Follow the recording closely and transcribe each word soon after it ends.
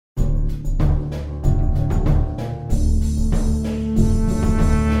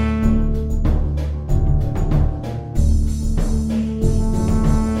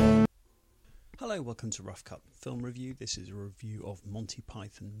Hello, welcome to Rough Cut Film Review. This is a review of Monty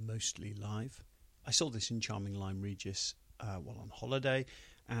Python Mostly Live. I saw this in charming Lyme Regis while on holiday,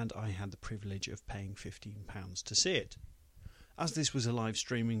 and I had the privilege of paying £15 to see it. As this was a live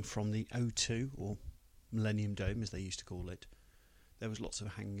streaming from the O2, or Millennium Dome as they used to call it, there was lots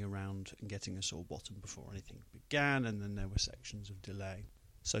of hanging around and getting a sore bottom before anything began, and then there were sections of delay.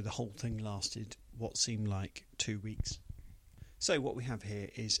 So the whole thing lasted what seemed like 2 weeks. So what we have here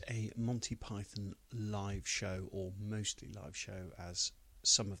is a Monty Python live show, or mostly live show, as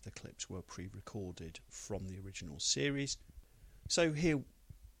some of the clips were pre-recorded from the original series. So here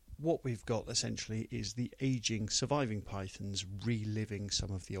what we've got essentially is the ageing, surviving Pythons reliving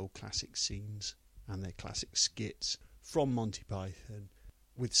some of the old classic scenes and their classic skits from Monty Python,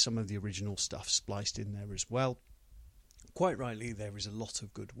 with some of the original stuff spliced in there as well. Quite rightly, there is a lot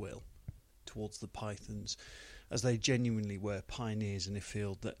of goodwill towards the Pythons, as they genuinely were pioneers in a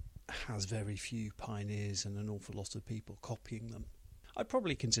field that has very few pioneers and an awful lot of people copying them. I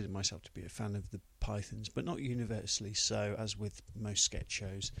probably consider myself to be a fan of the Pythons, but not universally so, as with most sketch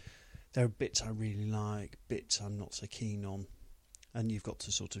shows. There are bits I really like, bits I'm not so keen on, and you've got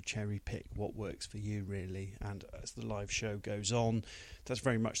to sort of cherry pick what works for you really. And as the live show goes on, that's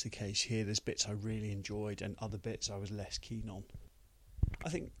very much the case here. There's bits I really enjoyed and other bits I was less keen on. I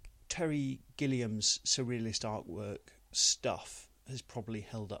think Terry Gilliam's surrealist artwork stuff has probably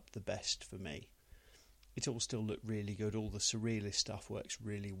held up the best for me. It all still looked really good. All the surrealist stuff works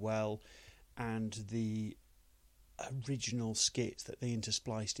really well, and the original skits that they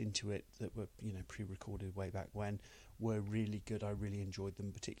interspliced into it that were, pre-recorded way back when, were really good. I really enjoyed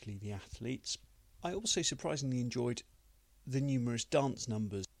them, particularly the athletes. I also surprisingly enjoyed the numerous dance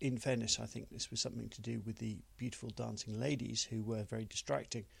numbers. In fairness, I think this was something to do with the beautiful dancing ladies, who were very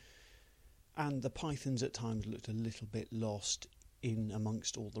distracting. And the Pythons at times looked a little bit lost in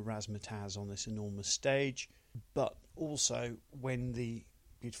amongst all the razzmatazz on this enormous stage. But also, when the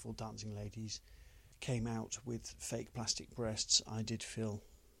beautiful dancing ladies came out with fake plastic breasts, I did feel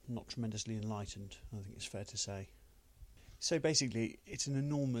not tremendously enlightened, I think it's fair to say. So basically, it's an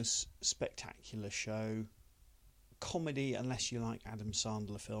enormous, spectacular show. Comedy, unless you like Adam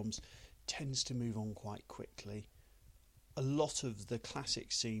Sandler films, tends to move on quite quickly. A lot of the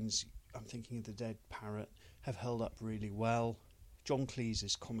classic scenes, I'm thinking of The Dead Parrot, have held up really well. John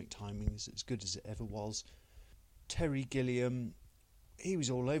Cleese's comic timing is as good as it ever was. Terry Gilliam, he was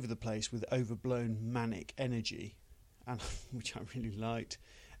all over the place with overblown manic energy, and which I really liked.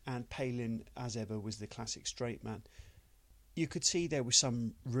 And Palin, as ever, was the classic straight man. You could see there was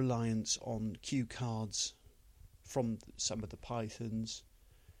some reliance on cue cards from some of the Pythons.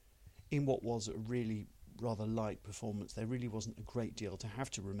 In what was a really rather light performance, there really wasn't a great deal to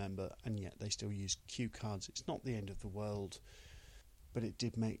have to remember, and yet they still used cue cards. It's not the end of the world, but it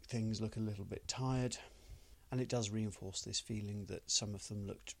did make things look a little bit tired, and it does reinforce this feeling that some of them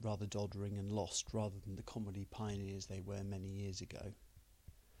looked rather doddering and lost rather than the comedy pioneers they were many years ago.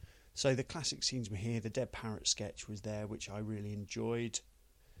 So the classic scenes were here. The Dead Parrot sketch was there, which I really enjoyed.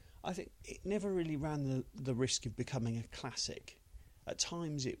 I think it never really ran the risk of becoming a classic. At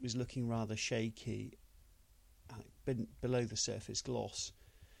times it was looking rather shaky, below the surface gloss.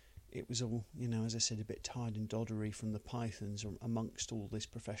 It was all, as I said, a bit tired and doddery from the Pythons amongst all this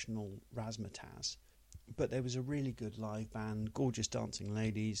professional razzmatazz. But there was a really good live band, gorgeous dancing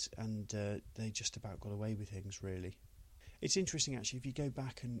ladies, and they just about got away with things, really. It's interesting, actually, if you go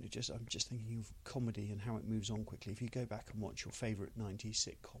back and I'm just thinking of comedy and how it moves on quickly. If you go back and watch your favourite 90s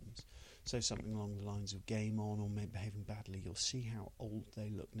sitcoms, so something along the lines of Game On or Maybe Behaving Badly, you'll see how old they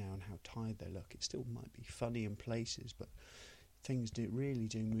look now and how tired they look. It still might be funny in places, but things really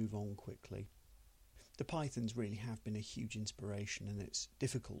do move on quickly. The Pythons really have been a huge inspiration, and it's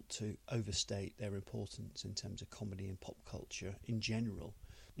difficult to overstate their importance in terms of comedy and pop culture in general.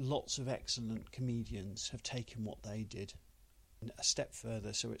 Lots of excellent comedians have taken what they did a step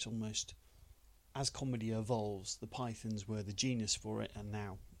further, so it's almost, as comedy evolves, the Pythons were the genius for it, and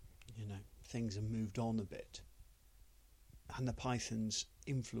now, things have moved on a bit. And the Pythons'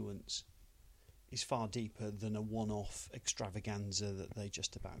 influence is far deeper than a one-off extravaganza that they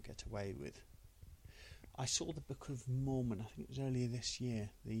just about get away with. I saw the Book of Mormon, I think it was earlier this year.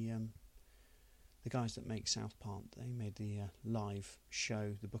 The guys that make South Park, they made the live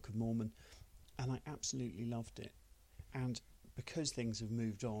show, the Book of Mormon, and I absolutely loved it. And because things have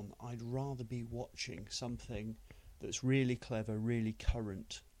moved on, I'd rather be watching something that's really clever, really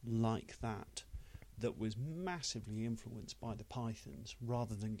current, like that was massively influenced by the Pythons,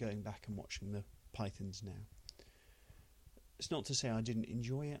 rather than going back and watching the Pythons now. It's not to say I didn't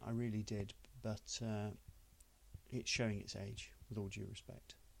enjoy it, I really did, but it's showing its age, with all due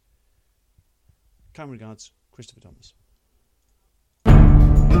respect. Kind regards, Christopher Thomas.